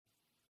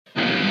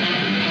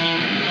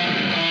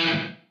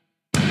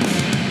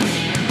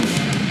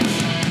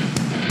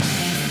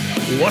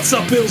What's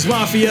up, Bills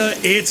Mafia?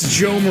 It's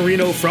Joe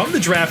Marino from the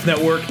Draft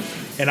Network,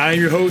 and I am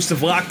your host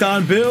of Locked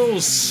On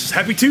Bills.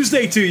 Happy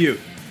Tuesday to you.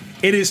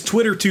 It is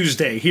Twitter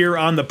Tuesday here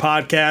on the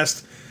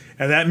podcast,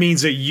 and that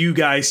means that you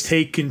guys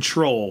take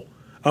control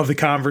of the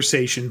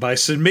conversation by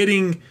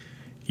submitting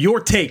your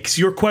takes,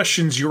 your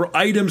questions, your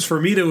items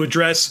for me to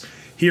address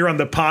here on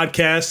the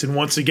podcast. And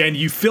once again,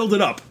 you filled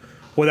it up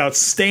with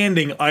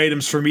outstanding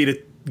items for me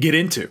to get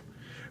into.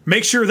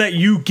 Make sure that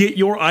you get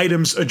your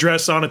items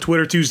addressed on a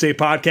Twitter Tuesday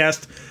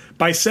podcast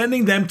by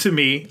sending them to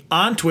me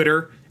on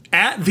Twitter.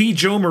 At the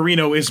Joe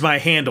Marino is my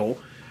handle.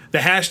 The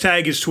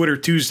hashtag is Twitter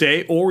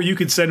Tuesday, or you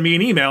can send me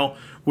an email,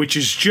 which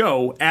is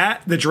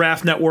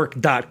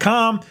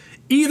joe@thedraftnetwork.com.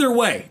 Either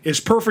way is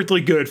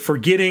perfectly good for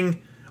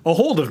getting a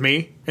hold of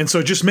me, and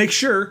so just make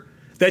sure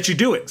that you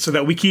do it so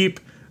that we keep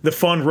the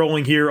fun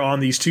rolling here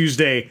on these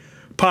Tuesday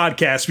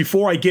podcasts.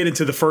 Before I get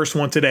into the first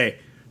one today,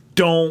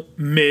 don't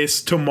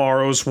miss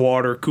tomorrow's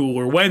Water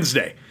Cooler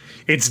Wednesday.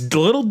 It's a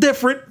little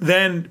different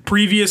than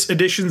previous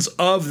editions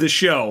of the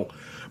show,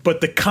 but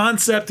the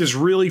concept is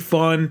really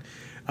fun.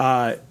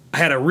 I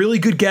had a really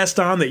good guest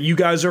on that you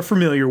guys are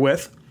familiar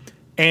with,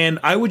 and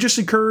I would just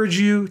encourage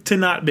you to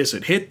not miss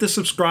it. Hit the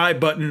subscribe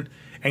button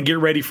and get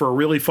ready for a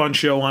really fun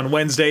show on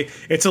Wednesday.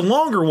 It's a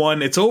longer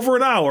one. It's over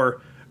an hour,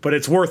 but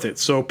it's worth it.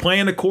 So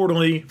plan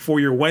accordingly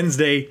for your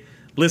Wednesday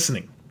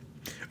listening.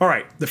 All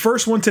right, the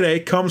first one today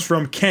comes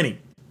from Kenny.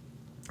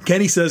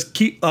 Kenny says,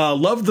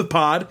 love the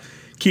pod.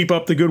 Keep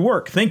up the good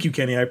work. Thank you,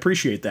 Kenny. I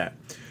appreciate that.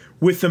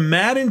 With the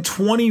Madden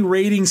 20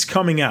 ratings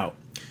coming out,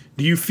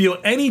 do you feel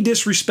any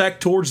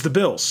disrespect towards the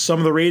Bills? Some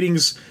of the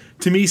ratings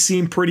to me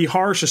seem pretty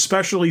harsh,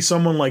 especially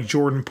someone like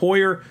Jordan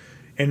Poyer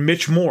and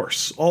Mitch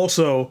Morse.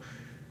 Also,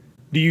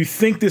 do you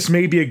think this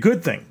may be a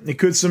good thing? It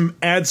could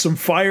add some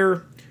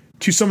fire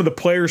to some of the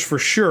players for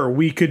sure.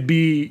 We could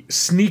be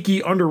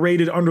sneaky,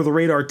 underrated, under the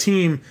radar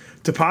team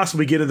to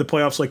possibly get into the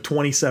playoffs like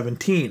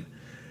 2017.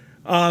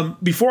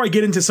 Before I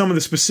get into some of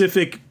the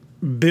specific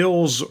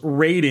Bills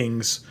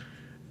ratings,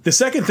 the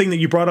second thing that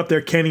you brought up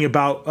there, Kenny,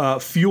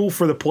 about fuel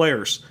for the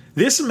players,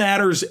 this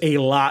matters a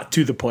lot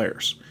to the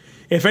players.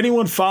 If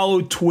anyone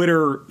followed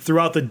Twitter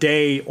throughout the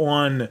day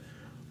on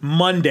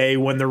Monday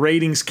when the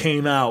ratings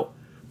came out,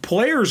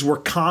 players were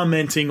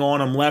commenting on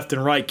them left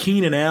and right.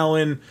 Keenan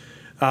Allen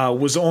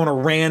was on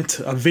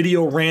a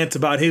video rant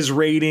about his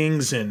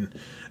ratings, and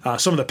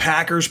some of the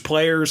Packers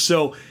players.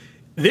 So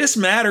this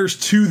matters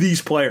to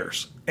these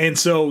players. And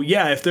so,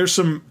 yeah, if there's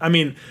some,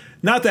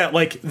 not that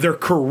like their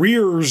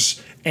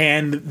careers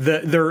and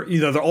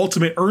their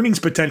ultimate earnings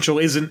potential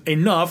isn't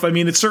enough.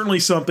 It's certainly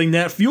something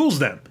that fuels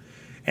them.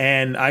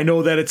 And I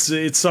know that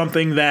it's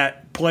something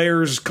that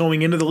players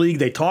going into the league,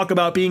 they talk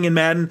about being in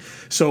Madden.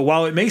 So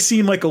while it may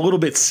seem like a little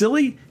bit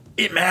silly,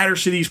 it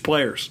matters to these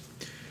players.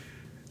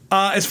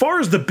 As far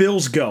as the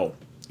Bills go,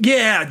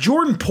 yeah,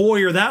 Jordan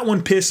Poyer, that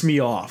one pissed me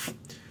off.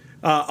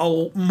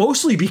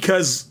 Mostly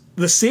because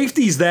the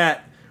safeties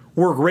that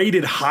were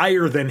rated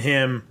higher than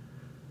him,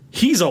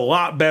 he's a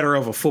lot better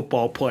of a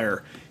football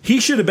player.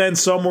 He should have been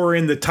somewhere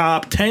in the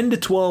top 10 to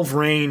 12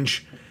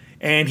 range,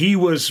 and he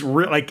was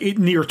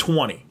near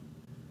 20.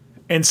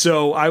 And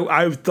so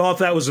I thought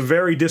that was a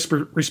very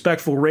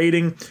disrespectful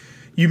rating.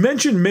 You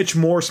mentioned Mitch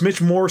Morse.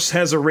 Mitch Morse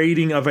has a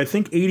rating of, I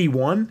think,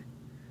 81.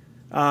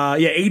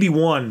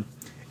 81.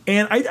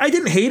 And I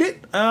didn't hate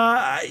it.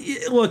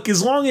 Look,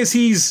 as long as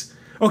he's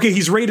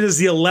rated as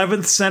the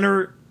 11th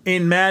center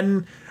in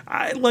Madden,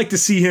 I'd like to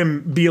see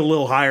him be a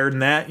little higher than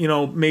that,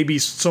 maybe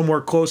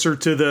somewhere closer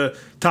to the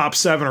top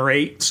 7 or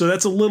 8. So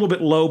that's a little bit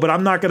low, but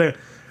I'm not gonna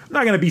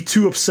be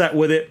too upset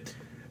with it.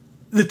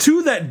 The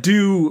two that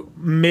do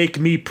make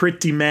me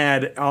pretty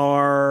mad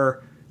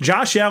are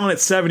Josh Allen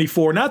at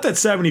 74. Not that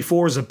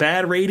 74 is a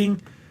bad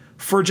rating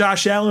for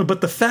Josh Allen,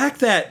 but the fact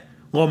that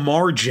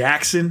Lamar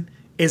Jackson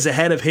is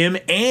ahead of him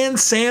and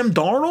Sam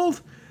Darnold,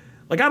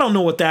 I don't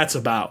know what that's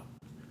about.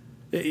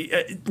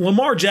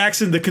 Lamar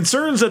Jackson, the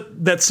concerns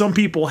that some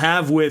people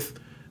have with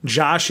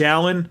Josh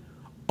Allen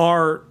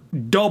are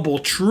double,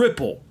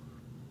 triple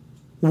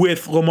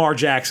with Lamar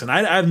Jackson.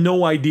 I have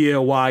no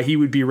idea why he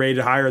would be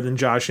rated higher than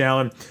Josh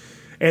Allen.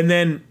 And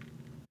then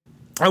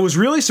I was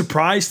really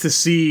surprised to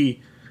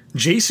see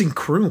Jason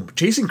Kroom.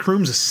 Jason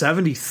Kroom's a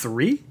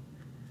 73?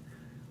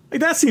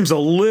 That seems a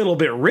little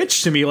bit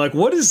rich to me.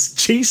 What has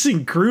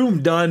Jason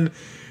Kroom done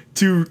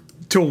to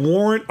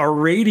warrant a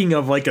rating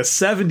of a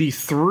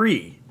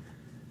 73?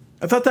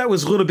 I thought that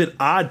was a little bit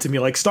odd to me.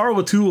 Star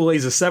Lotulelei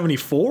is a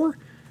 74?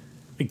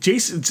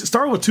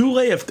 Star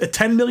Lotulelei, a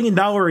 $10 million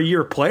a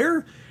year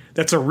player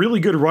that's a really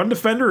good run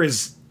defender,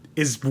 is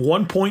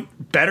 1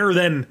 point better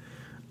than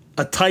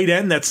a tight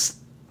end that's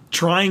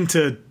trying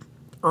to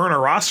earn a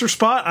roster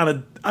spot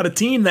on a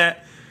team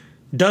that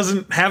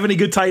doesn't have any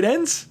good tight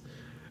ends?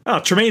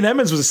 Tremaine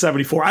Edmonds was a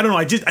 74. I don't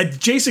know.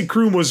 Jason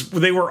Kroom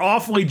they were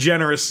awfully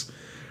generous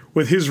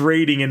with his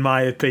rating, in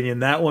my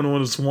opinion. That one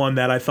was one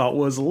that I thought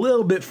was a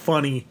little bit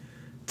funny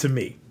to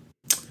me.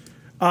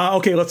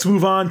 Okay, let's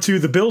move on to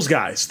the Bills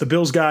guys.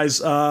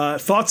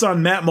 Thoughts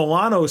on Matt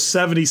Milano's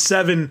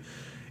 77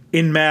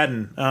 in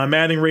Madden.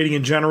 Madden rating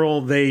in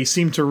general, they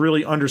seem to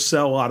really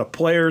undersell a lot of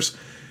players.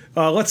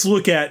 Let's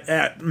look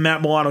at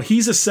Matt Milano.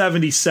 He's a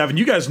 77.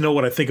 You guys know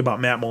what I think about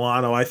Matt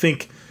Milano. I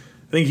think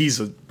he's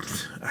a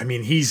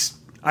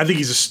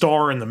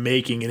star in the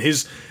making,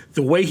 and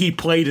the way he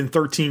played in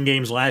 13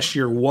 games last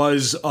year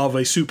was of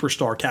a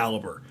superstar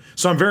caliber.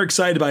 So I'm very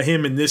excited about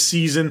him in this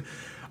season.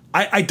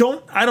 I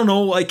don't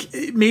know, like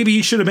maybe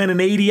he should have been an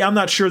 80. I'm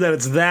not sure that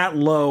it's that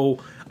low.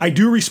 I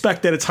do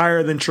respect that it's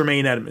higher than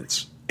Tremaine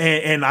Edmonds.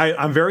 And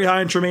I'm very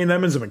high on Tremaine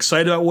Edmonds. I'm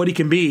excited about what he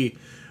can be.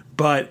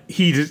 But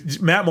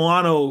Matt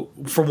Milano,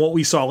 from what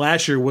we saw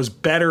last year, was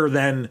better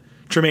than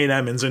Tremaine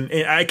Edmonds. And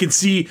I can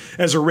see,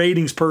 as a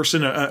ratings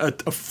person, a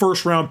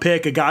first-round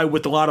pick, a guy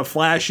with a lot of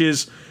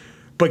flashes,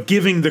 but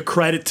giving the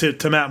credit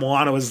to Matt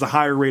Milano as the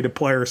higher-rated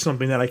player is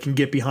something that I can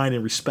get behind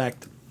and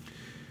respect.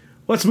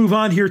 Let's move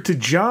on here to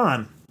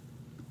John.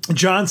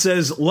 John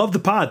says, love the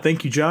pod.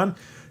 Thank you, John.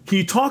 Can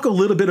you talk a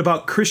little bit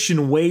about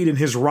Christian Wade and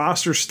his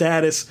roster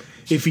status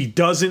if he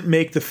doesn't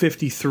make the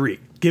 53?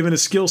 Given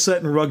his skill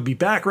set and rugby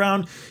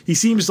background, he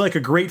seems like a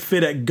great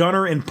fit at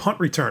gunner and punt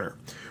returner.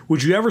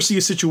 Would you ever see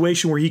a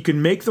situation where he could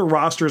make the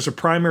roster as a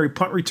primary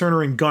punt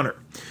returner and gunner?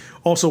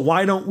 Also,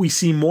 why don't we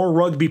see more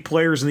rugby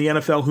players in the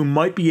NFL who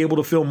might be able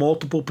to fill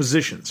multiple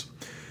positions?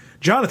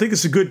 John, I think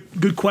it's a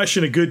good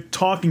question, a good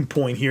talking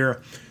point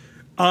here.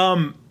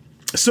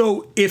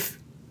 So if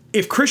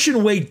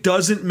Christian Wade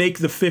doesn't make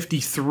the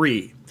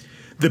 53,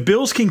 the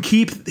Bills can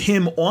keep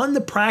him on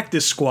the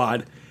practice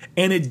squad,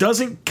 and it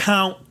doesn't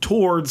count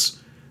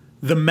towards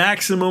the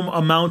maximum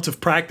amount of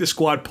practice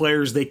squad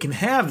players they can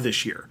have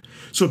this year.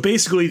 So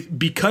basically,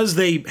 because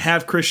they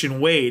have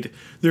Christian Wade,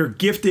 they're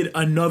gifted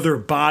another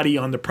body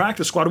on the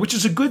practice squad, which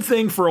is a good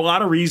thing for a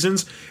lot of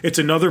reasons. It's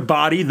another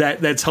body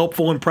that's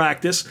helpful in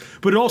practice,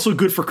 but it's also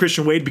good for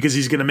Christian Wade because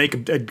he's going to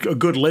make a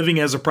good living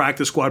as a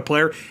practice squad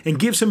player and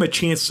gives him a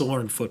chance to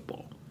learn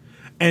football.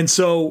 And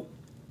so,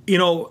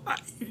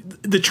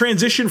 the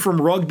transition from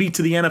rugby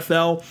to the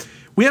NFL,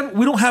 we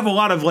don't have a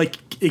lot of like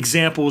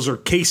examples or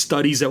case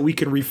studies that we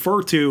can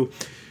refer to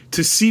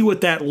see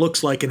what that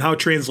looks like and how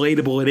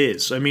translatable it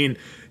is. I mean,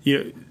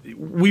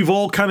 we've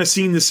all kind of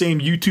seen the same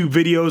YouTube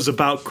videos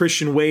about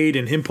Christian Wade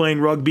and him playing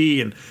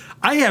rugby, and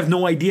I have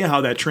no idea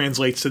how that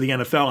translates to the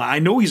NFL. I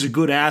know he's a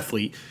good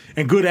athlete,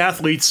 and good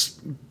athletes,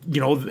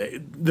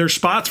 there's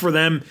spots for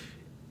them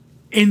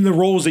in the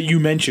roles that you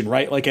mentioned,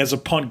 right? Like as a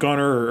punt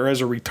gunner or as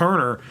a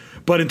returner.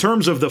 But in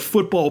terms of the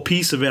football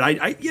piece of it,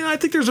 I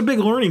think there's a big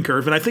learning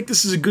curve, and I think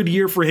this is a good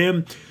year for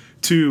him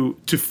to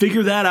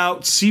figure that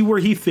out, see where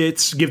he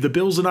fits, give the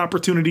Bills an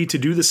opportunity to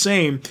do the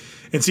same,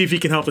 and see if he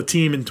can help the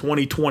team in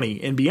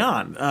 2020 and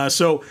beyond.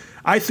 So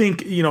I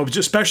think,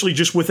 especially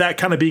just with that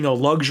kind of being a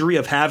luxury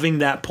of having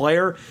that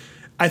player,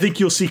 I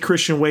think you'll see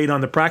Christian Wade on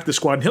the practice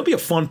squad, and he'll be a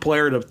fun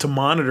player to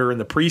monitor in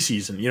the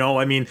preseason.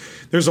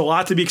 There's a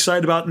lot to be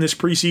excited about in this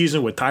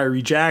preseason with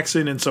Tyree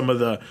Jackson and some of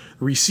the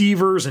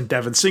receivers and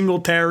Devin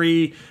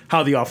Singletary,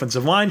 how the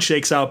offensive line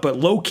shakes out. But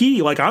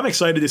low-key, I'm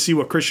excited to see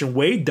what Christian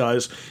Wade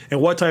does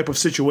and what type of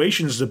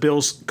situations the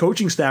Bills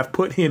coaching staff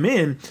put him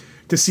in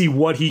to see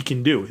what he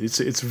can do.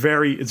 It's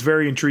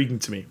very intriguing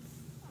to me.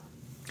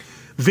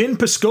 Vin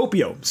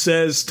Piscopio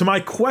says, to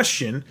my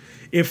question,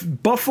 if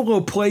Buffalo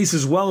plays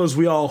as well as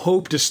we all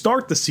hope to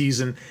start the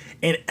season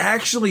and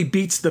actually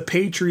beats the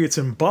Patriots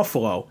in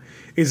Buffalo,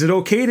 is it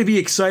okay to be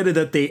excited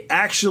that they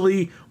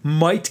actually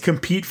might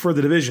compete for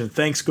the division?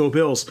 Thanks, go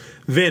Bills.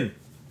 Vin,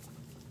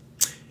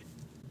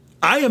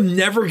 I am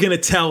never going to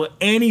tell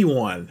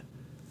anyone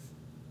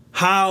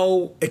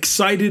how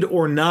excited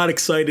or not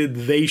excited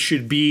they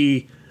should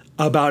be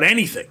about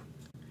anything.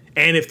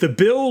 And if the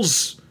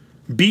Bills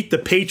beat the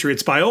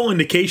Patriots, by all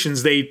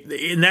indications,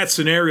 in that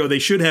scenario, they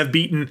should have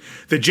beaten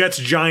the Jets,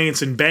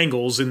 Giants, and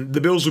Bengals, and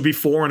the Bills would be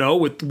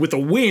 4-0 with a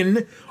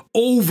win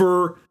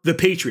over the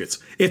Patriots.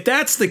 If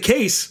that's the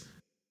case,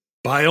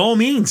 by all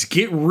means,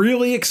 get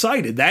really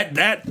excited.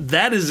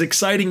 That is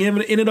exciting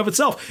in and of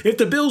itself. If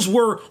the Bills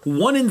were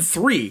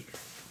 1-3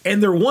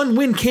 and their one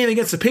win came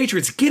against the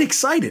Patriots, get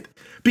excited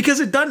because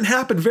it doesn't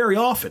happen very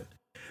often.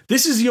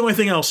 This is the only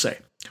thing I'll say.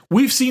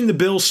 We've seen the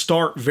Bills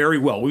start very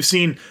well. We've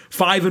seen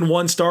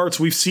 5-1 starts.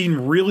 We've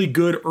seen really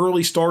good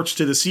early starts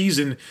to the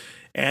season,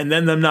 and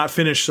then them not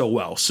finish so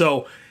well.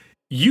 So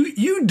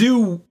you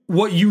do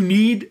what you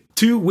need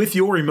to with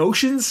your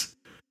emotions.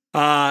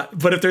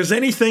 But if there's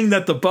anything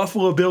that the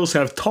Buffalo Bills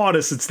have taught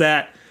us, it's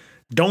that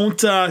don't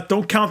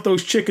count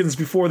those chickens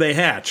before they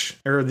hatch,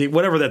 or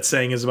whatever that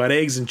saying is about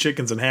eggs and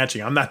chickens and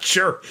hatching. I'm not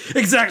sure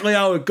exactly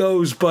how it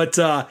goes, but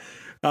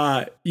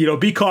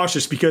be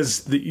cautious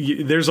because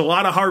there's a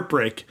lot of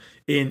heartbreak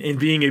in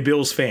being a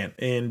Bills fan,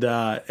 and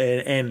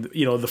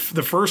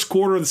the first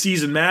quarter of the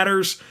season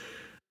matters.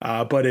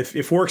 But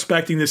if we're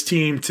expecting this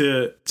team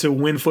to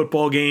win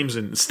football games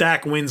and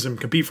stack wins and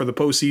compete for the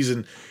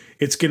postseason,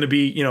 it's going to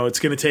be it's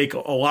going to take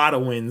a lot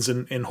of wins,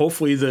 and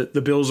hopefully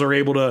the Bills are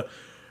able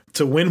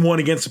to win one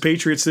against the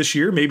Patriots this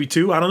year, maybe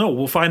two. I don't know.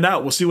 We'll find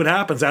out. We'll see what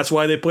happens. That's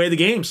why they play the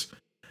games.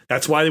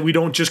 That's why we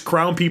don't just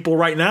crown people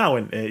right now.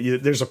 And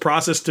there's a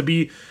process to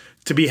be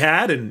to be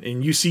had,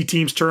 and you see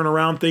teams turn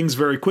around things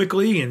very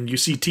quickly, and you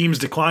see teams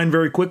decline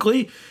very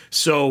quickly.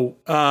 So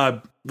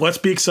let's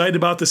be excited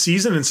about the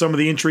season and some of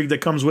the intrigue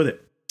that comes with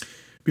it.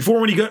 Before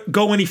we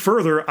go any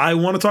further, I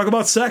want to talk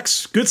about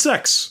sex. Good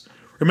sex.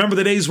 Remember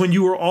the days when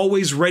you were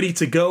always ready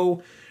to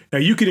go? Now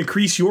you can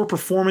increase your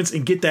performance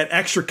and get that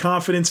extra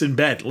confidence in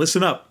bed.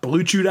 Listen up,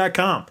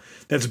 BlueChew.com.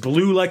 That's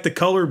blue like the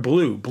color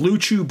blue. Blue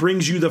Chew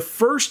brings you the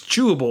first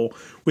chewable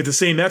with the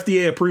same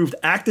FDA-approved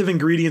active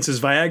ingredients as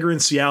Viagra and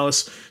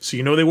Cialis, so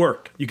you know they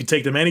work. You can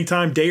take them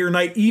anytime, day or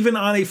night, even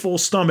on a full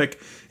stomach.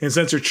 And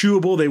since they're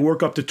chewable, they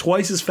work up to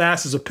twice as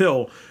fast as a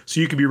pill, so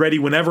you can be ready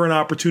whenever an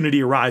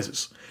opportunity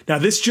arises. Now,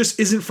 this just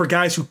isn't for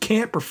guys who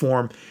can't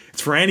perform.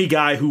 It's for any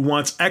guy who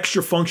wants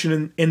extra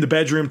function in the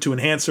bedroom to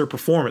enhance their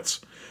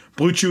performance.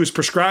 Blue Chew is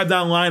prescribed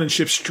online and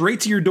shipped straight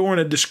to your door in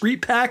a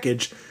discreet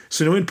package,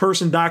 so no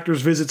in-person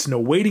doctor's visits, no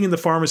waiting in the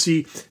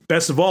pharmacy,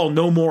 best of all,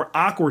 no more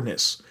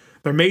awkwardness.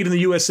 They're made in the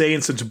USA,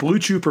 and since Blue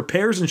Chew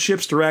prepares and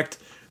ships direct,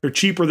 they're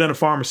cheaper than a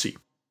pharmacy.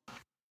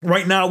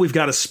 Right now, we've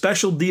got a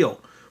special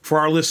deal for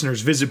our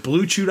listeners. Visit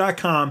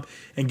BlueChew.com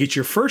and get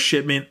your first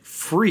shipment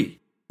free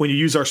when you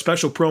use our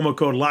special promo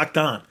code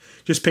LOCKEDON.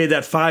 Just pay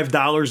that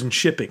 $5 in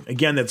shipping.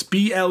 Again, that's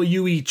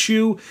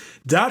BLUEChew.com,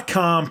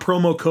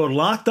 promo code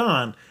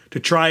LOCKEDON to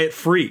try it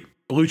free.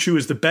 Blue Chew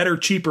is the better,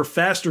 cheaper,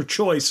 faster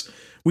choice.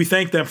 We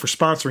thank them for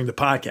sponsoring the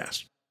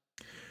podcast.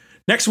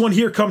 Next one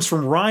here comes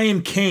from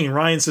Ryan Kane.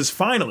 Ryan says,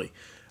 finally,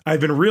 I've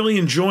been really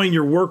enjoying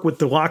your work with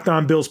the Locked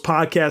On Bills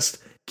podcast.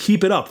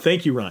 Keep it up.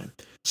 Thank you, Ryan.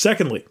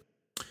 Secondly,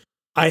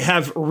 I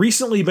have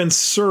recently been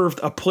served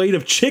a plate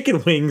of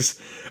chicken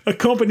wings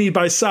accompanied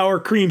by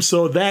sour cream,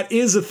 so that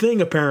is a thing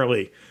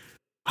apparently.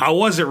 How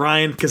was it,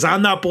 Ryan? Because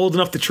I'm not bold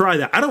enough to try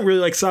that. I don't really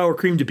like sour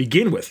cream to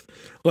begin with,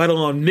 let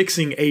alone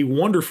mixing a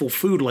wonderful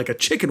food like a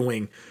chicken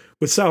wing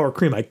with sour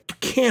cream. I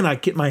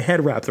cannot get my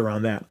head wrapped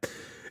around that.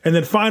 And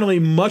then finally,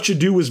 much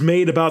ado was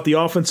made about the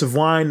offensive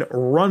line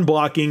run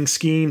blocking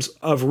schemes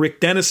of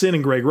Rick Dennison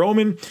and Greg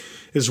Roman,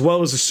 as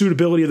well as the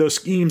suitability of those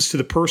schemes to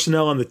the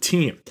personnel on the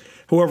team.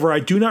 However, I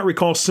do not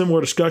recall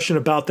similar discussion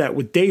about that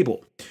with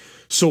Daboll.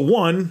 So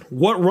one,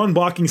 what run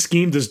blocking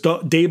scheme does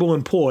Daboll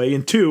employ?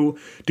 And two,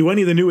 do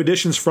any of the new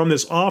additions from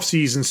this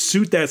offseason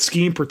suit that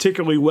scheme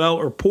particularly well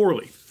or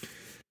poorly?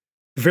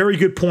 Very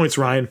good points,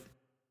 Ryan.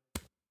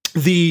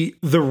 The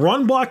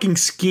run blocking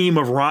scheme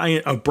of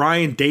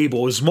Brian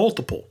Daboll is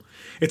multiple.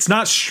 It's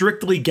not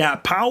strictly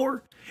gap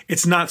power.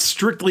 It's not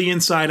strictly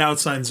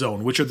inside-outside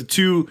zone, which are the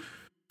two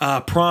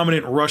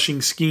prominent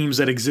rushing schemes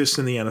that exist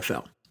in the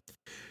NFL.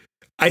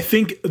 I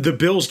think the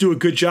Bills do a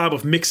good job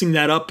of mixing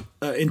that up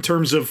in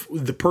terms of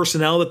the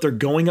personnel that they're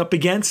going up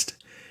against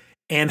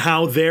and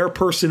how their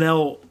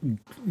personnel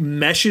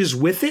meshes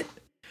with it.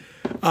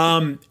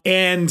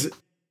 And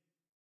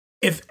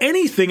if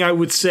anything, I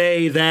would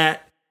say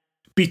that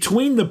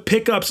between the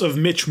pickups of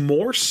Mitch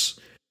Morse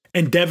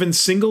and Devin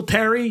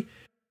Singletary,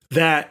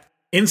 that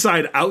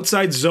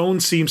inside-outside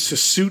zone seems to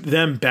suit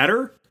them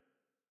better.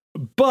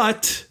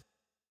 But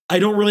I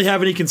don't really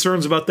have any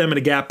concerns about them in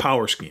a gap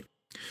power scheme.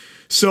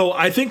 So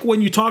I think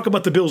when you talk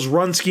about the Bills'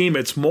 run scheme,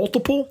 it's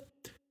multiple,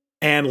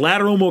 and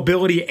lateral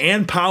mobility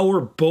and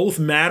power both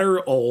matter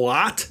a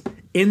lot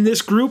in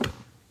this group,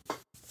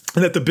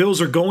 and that the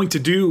Bills are going to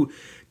do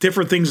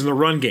different things in the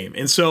run game.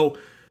 And so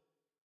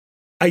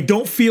I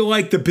don't feel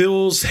like the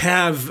Bills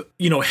have,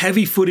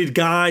 heavy-footed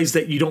guys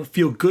that you don't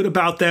feel good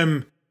about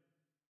them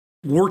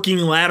working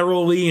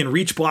laterally and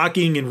reach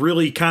blocking and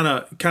really kind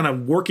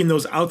of working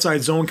those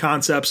outside zone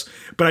concepts.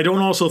 But I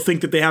don't also think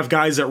that they have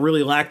guys that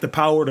really lack the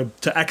power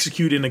to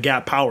execute in a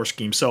gap power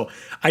scheme. So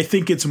I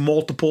think it's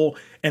multiple,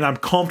 and I'm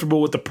comfortable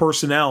with the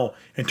personnel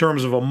in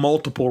terms of a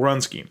multiple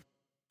run scheme.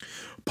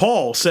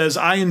 Paul says,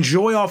 I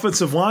enjoy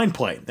offensive line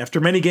play.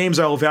 After many games,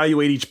 I'll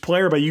evaluate each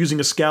player by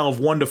using a scale of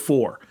 1 to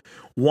 4.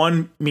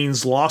 1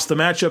 means lost the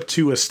matchup,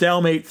 2 a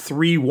stalemate,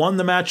 3 won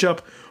the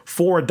matchup,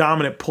 4 a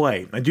dominant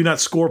play. I do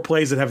not score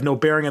plays that have no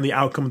bearing on the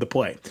outcome of the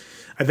play.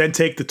 I then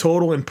take the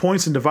total in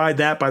points and divide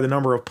that by the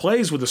number of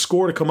plays with a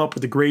score to come up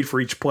with a grade for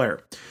each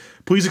player.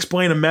 Please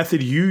explain a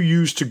method you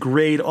use to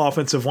grade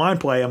offensive line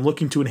play. I'm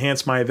looking to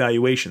enhance my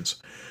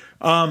evaluations.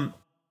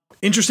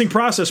 Interesting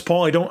process,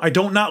 Paul. I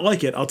don't not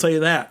like it. I'll tell you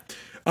that.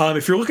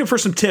 If you're looking for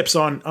some tips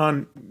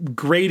on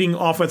grading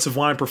offensive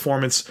line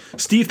performance,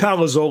 Steve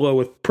Palazzolo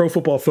with Pro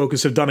Football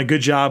Focus have done a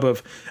good job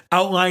of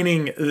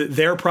outlining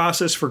their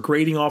process for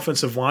grading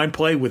offensive line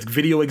play with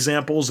video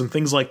examples and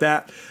things like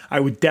that. I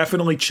would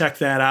definitely check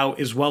that out,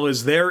 as well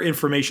as their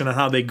information on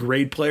how they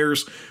grade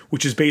players,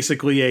 which is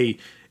basically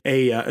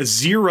a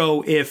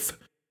 0 if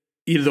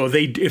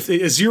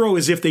a 0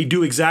 is if they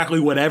do exactly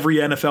what every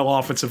NFL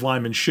offensive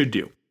lineman should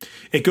do.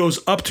 It goes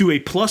up to a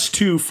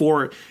 +2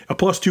 for a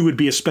 +2 would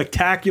be a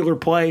spectacular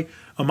play.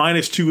 A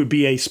 -2 would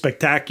be a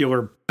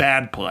spectacular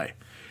bad play.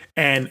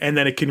 And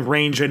then it can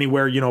range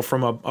anywhere,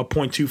 from a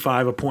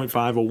 0.25, a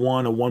 0.5, a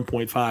 1, a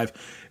 1.5.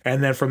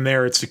 And then from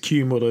there, it's a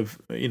cumulative,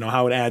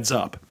 how it adds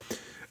up.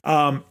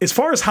 As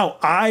far as how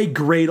I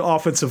grade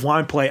offensive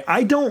line play,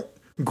 I don't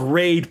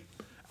grade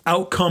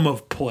outcome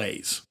of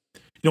plays.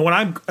 when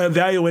I'm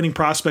evaluating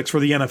prospects for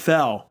the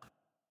NFL,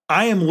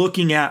 I am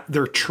looking at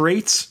their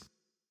traits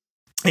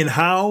and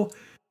how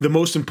the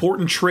most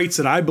important traits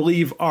that I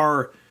believe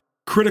are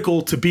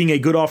critical to being a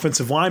good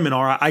offensive lineman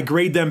are. I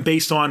grade them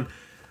based on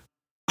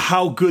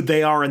how good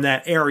they are in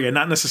that area,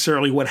 not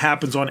necessarily what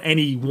happens on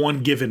any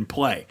one given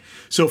play.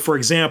 So, for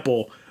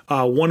example,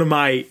 one of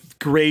my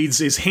grades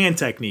is hand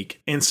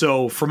technique. And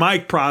so for my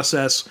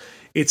process,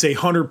 it's a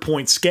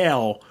 100-point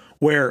scale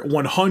where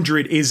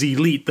 100 is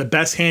elite, the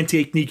best hand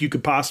technique you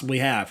could possibly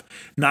have.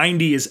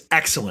 90 is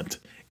excellent.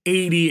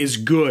 80 is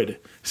good.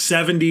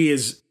 70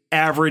 is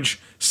average.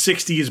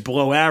 60 is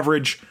below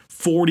average.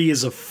 40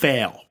 is a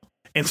fail.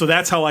 And so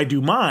that's how I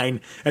do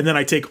mine. And then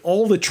I take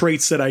all the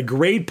traits that I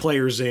grade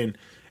players in,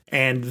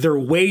 and they're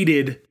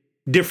weighted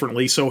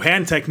differently. So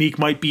hand technique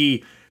might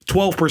be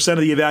 12% of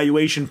the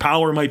evaluation.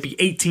 Power might be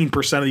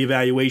 18% of the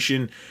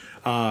evaluation.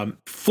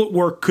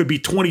 Footwork could be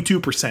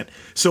 22%.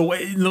 So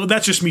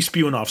that's just me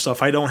spewing off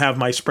stuff. I don't have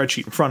my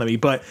spreadsheet in front of me,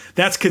 but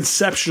that's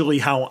conceptually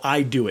how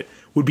I do it.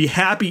 Would be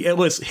happy.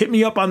 Listen, hit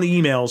me up on the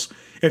emails.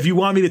 If you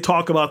want me to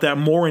talk about that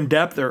more in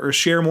depth or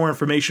share more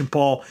information,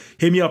 Paul,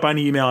 hit me up on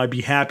email. I'd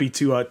be happy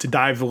to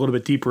dive a little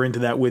bit deeper into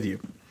that with you.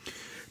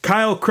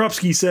 Kyle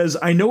Krupski says,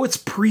 I know it's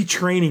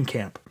pre-training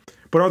camp,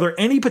 but are there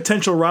any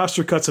potential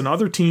roster cuts on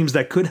other teams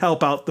that could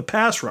help out the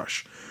pass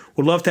rush?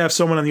 Would love to have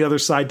someone on the other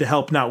side to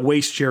help not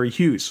waste Jerry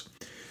Hughes.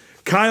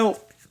 Kyle,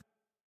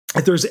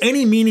 if there's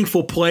any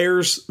meaningful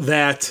players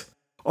that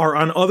are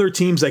on other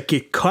teams that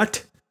get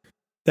cut,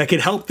 that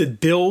could help the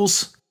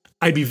Bills,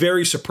 I'd be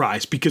very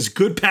surprised, because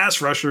good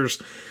pass rushers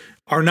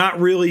are not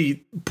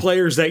really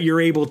players that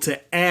you're able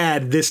to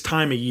add this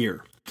time of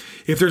year.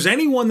 If there's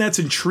anyone that's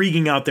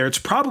intriguing out there, it's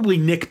probably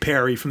Nick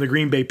Perry from the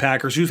Green Bay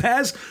Packers, who's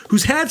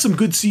had some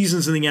good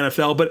seasons in the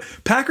NFL, but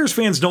Packers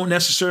fans don't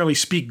necessarily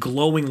speak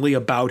glowingly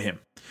about him.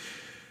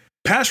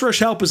 Pass rush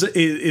help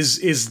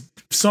is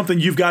something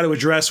you've got to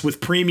address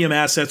with premium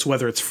assets,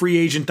 whether it's free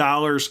agent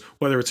dollars,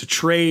 whether it's a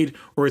trade,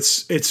 or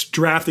it's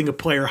drafting a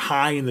player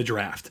high in the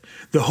draft.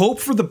 The hope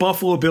for the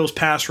Buffalo Bills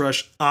pass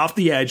rush off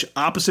the edge,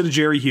 opposite of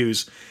Jerry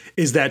Hughes,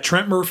 is that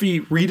Trent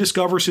Murphy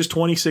rediscovers his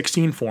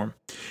 2016 form,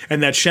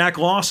 and that Shaq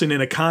Lawson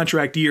in a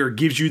contract year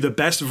gives you the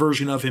best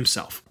version of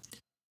himself.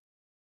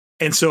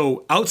 And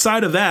so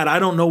outside of that, I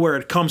don't know where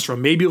it comes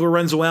from. Maybe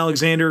Lorenzo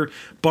Alexander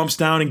bumps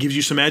down and gives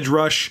you some edge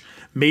rush.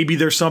 Maybe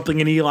there's something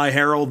in Eli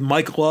Harold.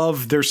 Mike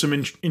Love, there's some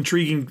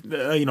intriguing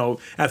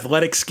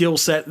athletic skill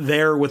set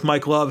there with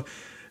Mike Love.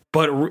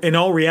 But in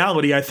all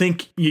reality, I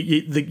think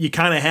you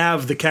kind of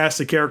have the cast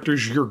of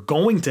characters you're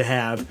going to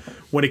have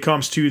when it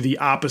comes to the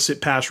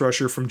opposite pass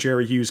rusher from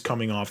Jerry Hughes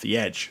coming off the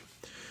edge.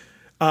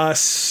 A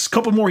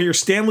couple more here.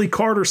 Stanley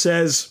Carter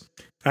says,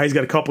 he's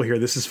got a couple here.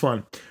 This is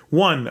fun.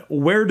 1,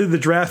 where did the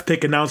draft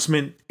pick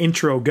announcement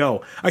intro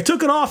go? I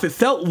took it off. It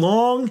felt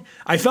long.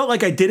 I felt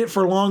like I did it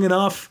for long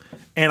enough.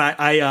 And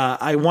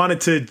I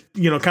wanted to,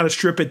 kind of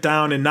strip it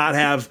down and not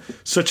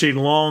have such a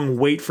long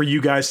wait for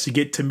you guys to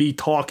get to me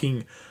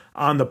talking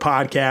on the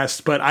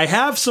podcast. But I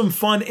have some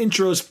fun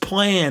intros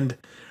planned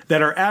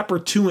that are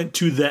appertinent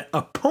to the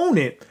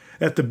opponent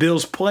that the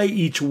Bills play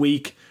each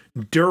week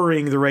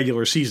during the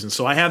regular season.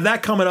 So I have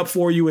that coming up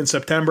for you in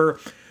September.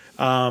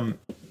 I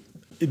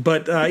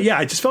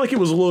just felt like it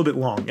was a little bit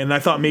long, and I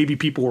thought maybe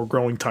people were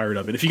growing tired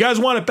of it. If you guys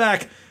want it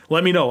back,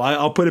 let me know.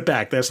 I'll put it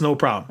back. That's no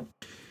problem.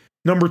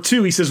 Number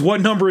 2, he says, what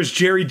number is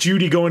Jerry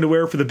Jeudy going to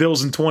wear for the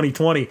Bills in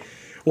 2020?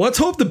 Well, let's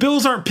hope the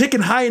Bills aren't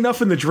picking high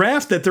enough in the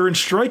draft that they're in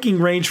striking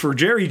range for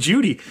Jerry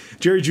Jeudy.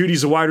 Jerry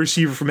Judy's a wide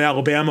receiver from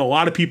Alabama. A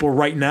lot of people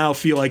right now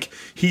feel like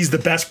he's the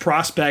best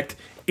prospect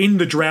in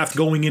the draft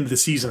going into the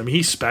season. I mean,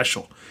 he's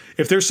special.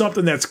 If there's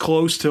something that's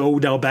close to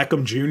Odell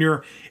Beckham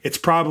Jr., it's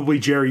probably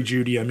Jerry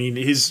Jeudy. I mean,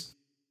 his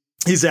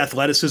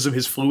athleticism,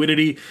 his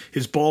fluidity,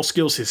 his ball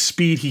skills, his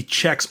speed, he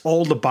checks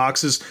all the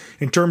boxes.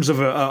 In terms of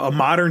a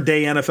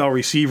modern-day NFL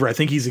receiver, I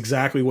think he's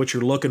exactly what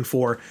you're looking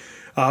for.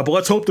 But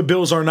let's hope the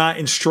Bills are not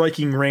in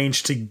striking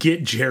range to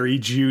get Jerry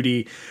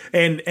Jeudy.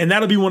 And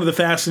that'll be one of the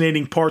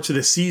fascinating parts of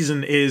the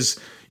season is,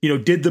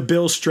 did the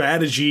Bills'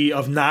 strategy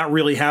of not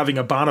really having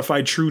a bona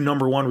fide true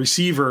number one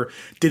receiver,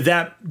 is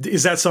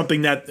that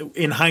something that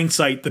in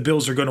hindsight the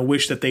Bills are going to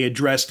wish that they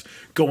addressed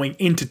going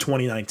into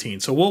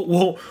 2019?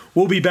 So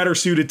we'll be better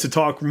suited to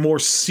talk more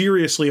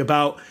seriously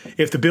about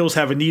if the Bills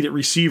have a need at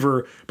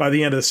receiver by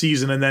the end of the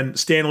season. And then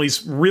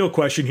Stanley's real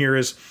question here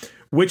is,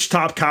 which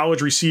top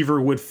college receiver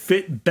would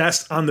fit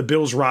best on the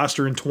Bills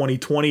roster in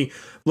 2020?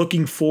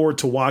 Looking forward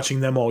to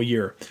watching them all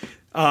year.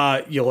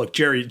 Look,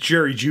 Jerry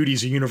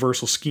Jeudy's a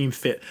universal scheme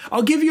fit.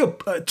 I'll give you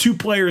 2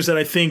 players that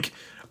I think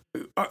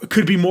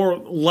could be more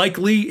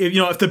likely.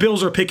 If the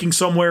Bills are picking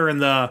somewhere in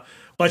the,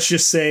 let's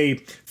just say,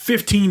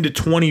 15 to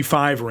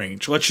 25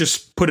 range. Let's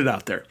just put it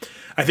out there.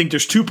 I think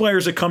there's 2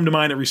 players that come to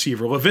mind at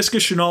receiver. Laviska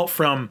Shenault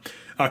from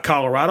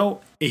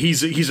Colorado.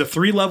 He's a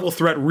 3-level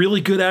threat,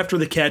 really good after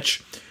the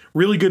catch,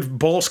 really good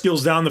ball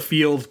skills down the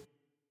field.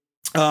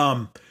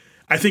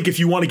 I think if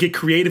you want to get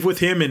creative with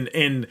him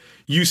and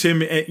use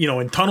him,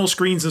 in tunnel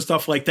screens and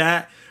stuff like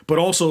that, but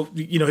also,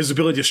 his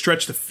ability to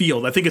stretch the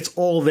field, I think it's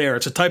all there.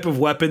 It's a type of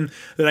weapon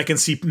that I can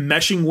see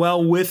meshing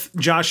well with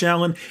Josh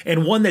Allen,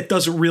 and one that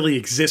doesn't really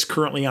exist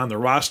currently on the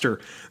roster.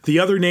 The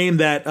other name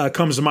that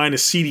comes to mind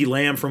is CeeDee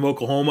Lamb from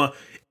Oklahoma.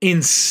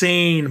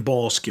 Insane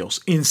ball skills.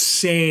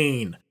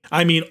 Insane.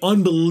 I mean,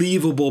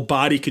 unbelievable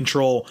body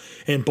control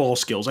and ball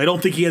skills. I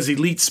don't think he has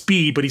elite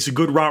speed, but he's a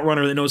good route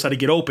runner that knows how to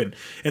get open.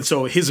 And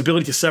so his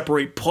ability to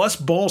separate plus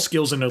ball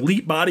skills and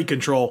elite body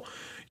control,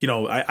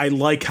 I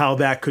like how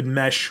that could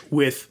mesh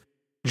with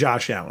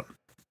Josh Allen.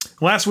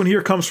 Last one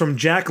here comes from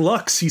Jack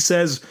Lux. He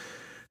says,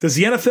 does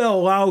the NFL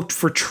allow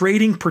for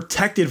trading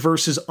protected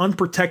versus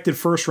unprotected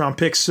first-round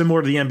picks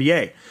similar to the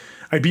NBA?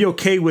 I'd be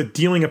okay with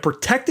dealing a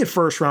protected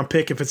first-round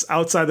pick if it's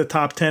outside the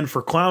top 10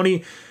 for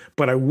Clowney,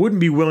 but I wouldn't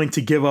be willing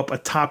to give up a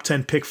top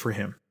 10 pick for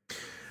him.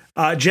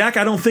 Jack,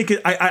 I don't think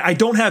I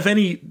don't have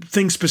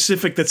anything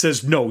specific that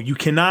says, no, you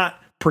cannot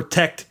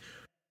protect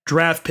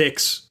draft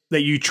picks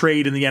that you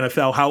trade in the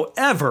NFL.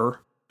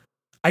 However,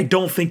 I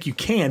don't think you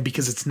can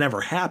because it's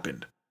never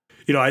happened.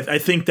 I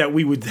think that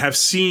we'd have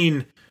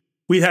seen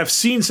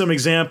some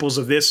examples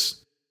of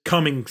this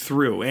coming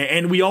through.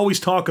 And we always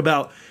talk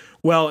about,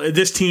 well,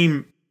 this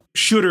team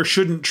should or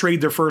shouldn't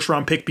trade their first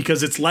round pick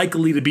because it's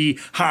likely to be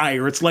high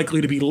or it's likely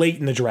to be late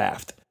in the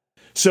draft.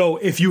 So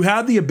if you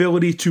have the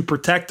ability to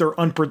protect or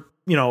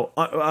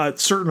a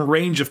certain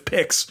range of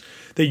picks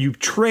that you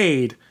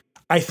trade,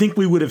 I think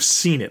we would have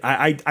seen it.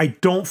 I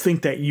don't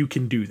think that you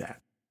can do that.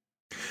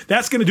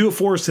 That's going to do it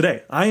for us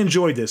today. I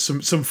enjoyed this.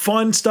 Some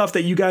fun stuff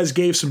that you guys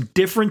gave, some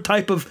different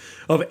type of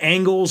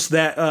angles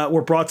that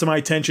were brought to my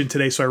attention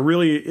today. So I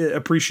really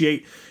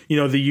appreciate,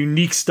 the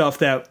unique stuff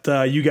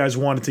that you guys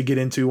wanted to get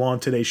into on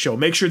today's show.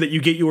 Make sure that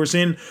you get yours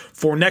in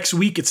for next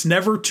week. It's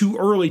never too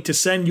early to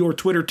send your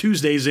Twitter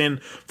Tuesdays in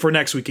for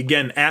next week.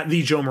 Again, at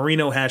the Joe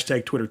Marino,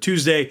 #Twitter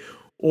Tuesday.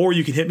 Or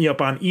you can hit me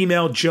up on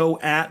email,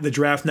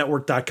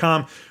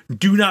 joe@thedraftnetwork.com.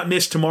 Do not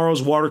miss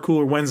tomorrow's Water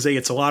Cooler Wednesday.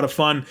 It's a lot of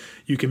fun.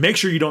 You can make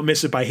sure you don't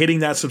miss it by hitting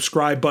that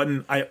subscribe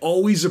button. I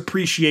always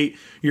appreciate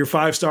your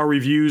 5-star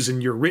reviews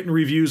and your written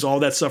reviews. All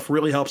that stuff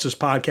really helps this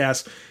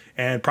podcast.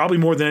 And probably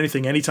more than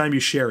anything, anytime you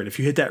share it. If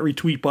you hit that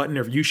retweet button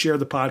or if you share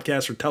the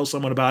podcast or tell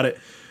someone about it,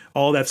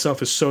 all that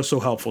stuff is so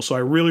helpful. So I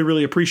really,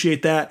 really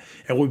appreciate that.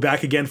 And we'll be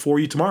back again for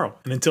you tomorrow.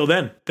 And until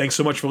then, thanks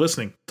so much for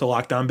listening to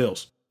Locked On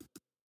Bills.